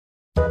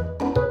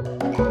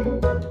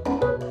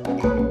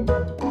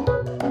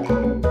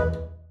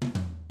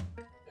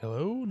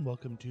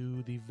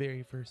to the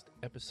very first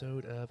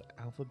episode of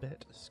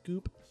Alphabet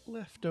Scoop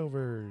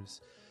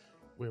Leftovers,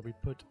 where we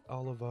put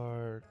all of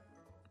our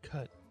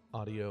cut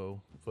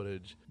audio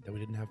footage that we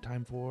didn't have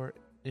time for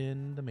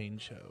in the main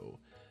show.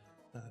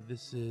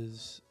 This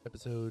is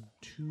episode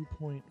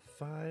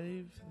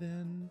 2.5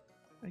 then,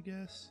 I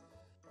guess.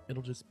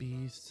 It'll just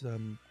be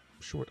some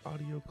short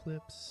audio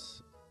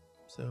clips,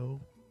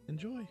 so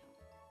enjoy.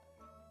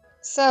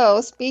 So,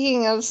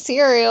 speaking of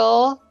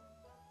cereal,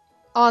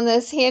 on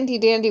this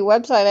handy-dandy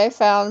website I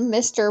found,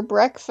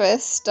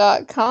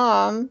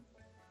 MrBreakfast.com,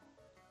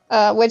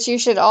 which you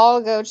should all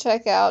go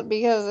check out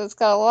because it's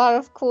got a lot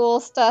of cool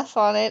stuff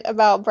on it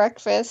about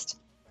breakfast.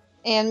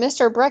 And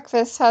Mr.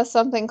 Breakfast has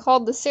something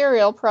called the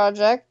Cereal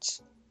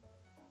Project,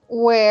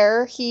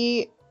 where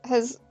he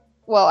has,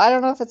 well, I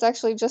don't know if it's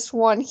actually just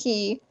one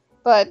he,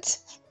 but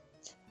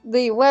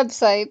the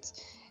website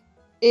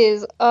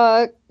is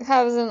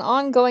has an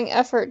ongoing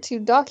effort to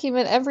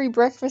document every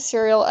breakfast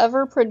cereal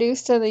ever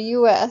produced in the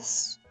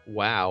U.S.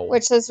 Wow.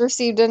 Which has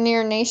received a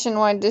near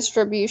nationwide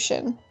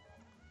distribution.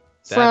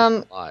 That's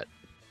From a lot.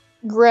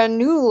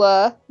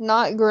 Granula,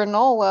 not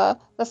granola,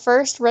 the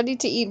first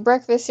ready-to-eat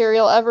breakfast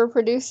cereal ever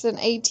produced in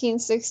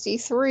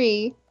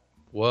 1863,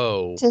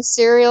 Whoa. to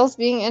cereals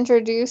being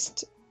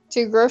introduced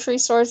to grocery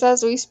stores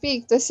as we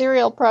speak. The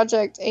Cereal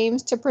Project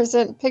aims to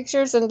present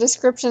pictures and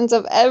descriptions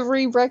of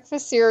every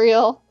breakfast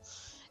cereal,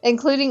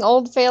 including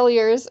old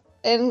failures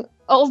and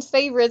old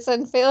favorites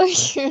and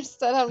failures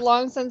that have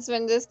long since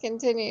been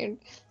discontinued.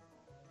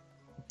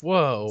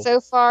 Whoa.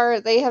 So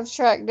far, they have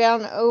tracked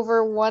down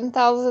over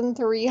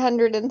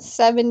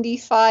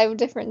 1,375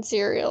 different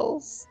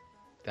cereals.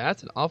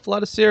 That's an awful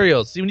lot of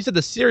cereals. See, when you said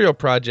the Cereal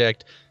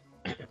Project,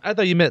 I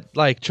thought you meant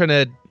like trying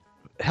to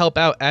help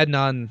out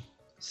Adnan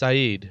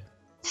Syed.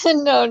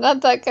 No,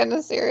 not that kind of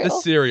The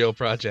cereal. Cereal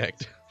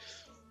Project.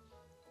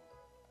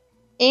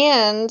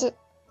 And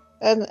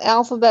an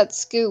alphabet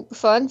scoop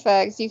fun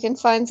fact, you can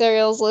find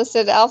cereals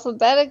listed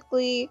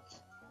alphabetically.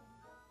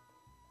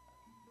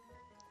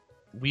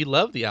 We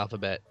love the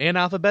alphabet and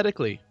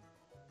alphabetically.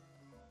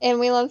 And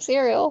we love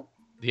cereal.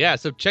 Yeah,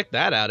 so check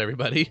that out,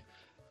 everybody.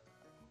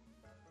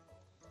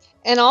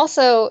 And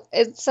also,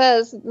 it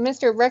says,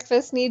 Mr.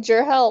 Breakfast needs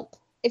your help.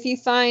 If you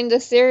find a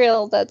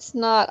cereal that's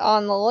not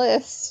on the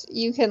list,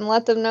 you can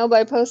let them know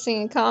by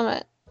posting a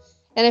comment.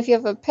 And if you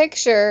have a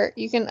picture,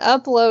 you can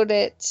upload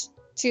it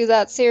to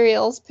that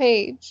cereal's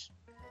page.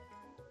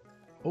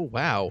 Oh,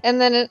 wow. And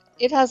then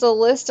it has a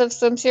list of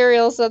some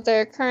cereals that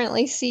they're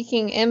currently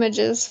seeking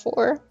images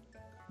for.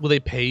 Will they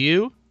pay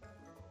you?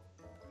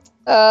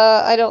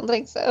 I don't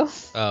think so.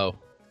 Oh.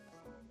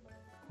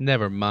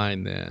 Never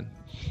mind then.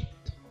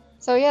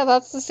 So yeah,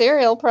 that's the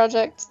Cereal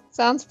Project.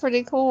 Sounds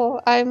pretty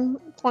cool. I'm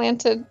planning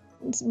to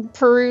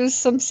peruse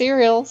some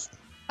cereals.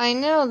 I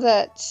know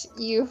that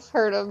you've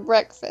heard of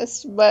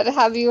breakfast, but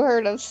have you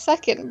heard of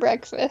Second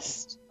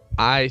Breakfast?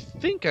 I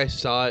think I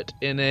saw it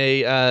in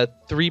a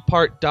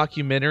 3-part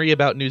documentary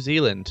about New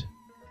Zealand.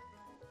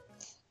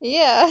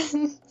 Yeah.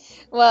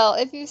 Well,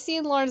 if you've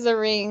seen Lord of the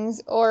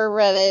Rings or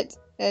read it,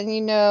 and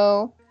you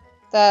know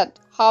that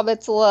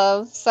hobbits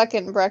love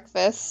Second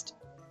Breakfast,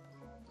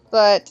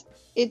 but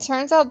it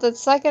turns out that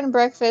Second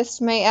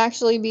Breakfast may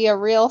actually be a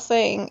real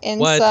thing in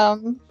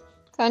some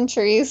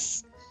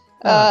countries.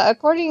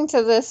 According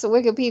to this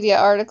Wikipedia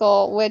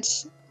article,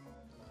 which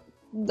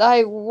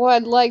I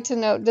would like to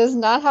note does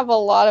not have a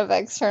lot of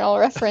external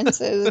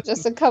references,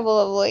 just a couple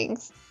of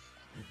links.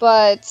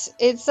 But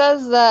it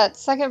says that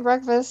Second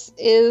Breakfast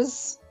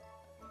is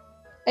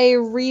a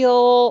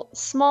real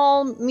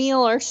small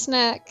meal or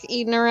snack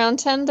eaten around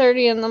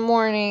 10:30 in the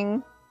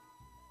morning,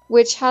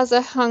 which has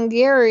a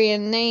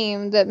Hungarian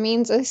name that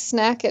means a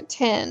snack at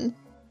 10.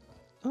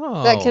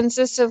 Oh. That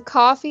consists of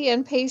coffee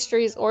and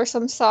pastries or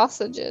some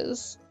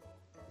sausages.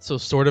 So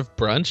sort of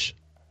brunch,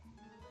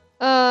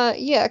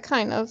 Yeah,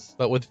 kind of.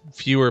 but with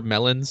fewer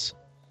melons.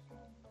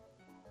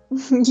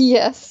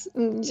 Yes,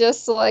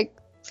 just like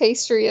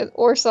pastry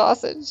or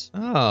sausage.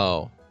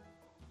 Oh.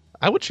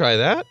 I would try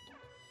that.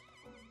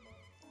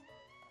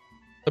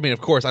 I mean,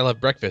 of course, I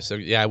love breakfast, so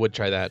yeah, I would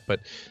try that,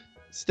 but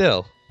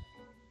still.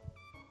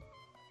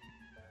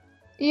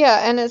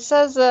 Yeah, and it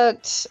says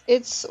that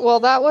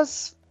that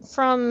was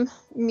from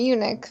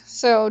Munich,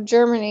 so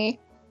Germany,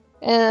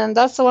 and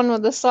that's the one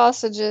with the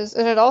sausages,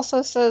 and it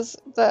also says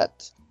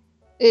that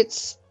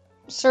it's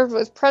served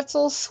with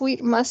pretzels,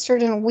 sweet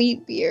mustard, and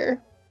wheat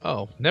beer.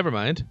 Oh, never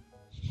mind.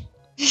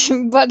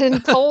 But in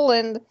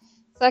Poland,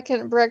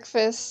 Second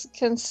Breakfast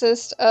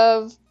consists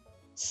of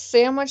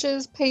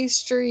sandwiches,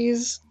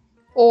 pastries,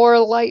 or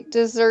light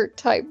dessert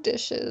type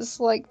dishes,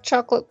 like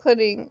chocolate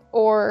pudding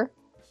or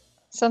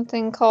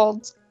something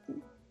called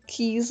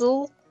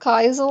Kiesel,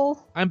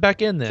 I'm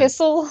back in then.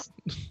 Kissel,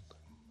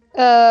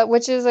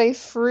 which is a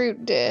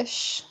fruit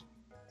dish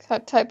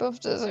type of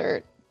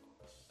dessert.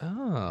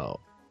 Oh.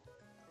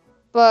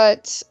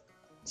 But,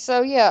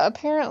 so yeah,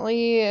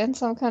 apparently in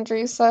some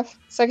countries,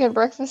 Second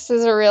Breakfast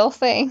is a real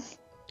thing.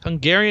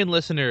 Hungarian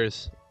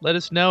listeners, let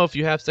us know if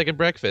you have Second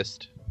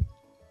Breakfast.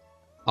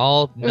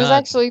 All It was none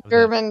actually of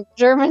them.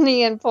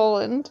 Germany and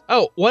Poland.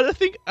 Oh, what a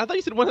thing! I thought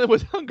you said one of them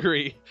was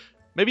Hungary.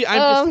 Maybe I'm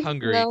just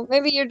hungry. No,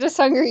 maybe you're just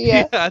hungry.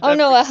 Yeah. Yeah, Oh that's.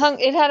 no,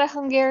 it had a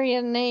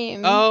Hungarian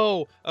name,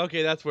 Oh,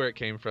 okay, that's where it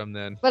came from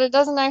then. but it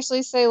doesn't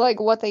actually say like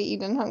what they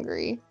eat in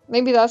Hungary.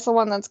 Maybe that's the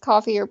one that's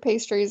coffee or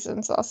pastries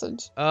and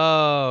sausage.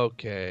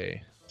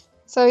 Okay.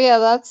 So yeah,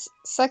 that's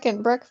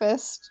second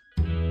breakfast.